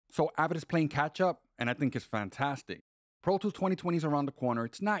So Avid is playing catch up, and I think it's fantastic. Pro Tools 2020 is around the corner.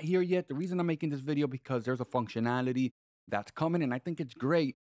 It's not here yet. The reason I'm making this video because there's a functionality that's coming, and I think it's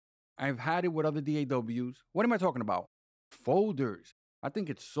great. I've had it with other DAWs. What am I talking about? Folders. I think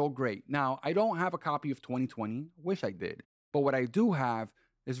it's so great. Now, I don't have a copy of 2020. Wish I did. But what I do have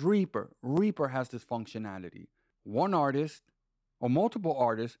is Reaper. Reaper has this functionality. One artist or multiple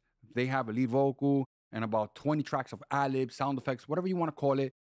artists, they have a lead vocal and about 20 tracks of ad-libs, sound effects, whatever you want to call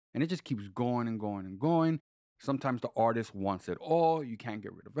it. And it just keeps going and going and going. Sometimes the artist wants it all. You can't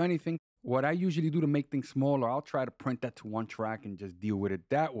get rid of anything. What I usually do to make things smaller, I'll try to print that to one track and just deal with it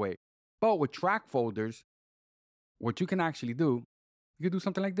that way. But with track folders, what you can actually do, you can do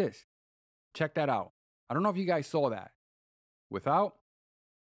something like this. Check that out. I don't know if you guys saw that. Without,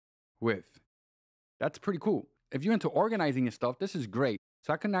 with. That's pretty cool. If you're into organizing and stuff, this is great.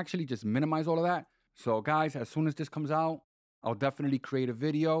 So I can actually just minimize all of that. So guys, as soon as this comes out, I'll definitely create a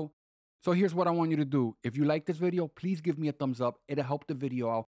video. So here's what I want you to do. If you like this video, please give me a thumbs up. It'll help the video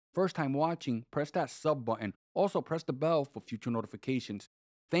out. First time watching, press that sub button. Also press the bell for future notifications.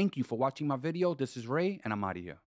 Thank you for watching my video. This is Ray, and I'm out of here.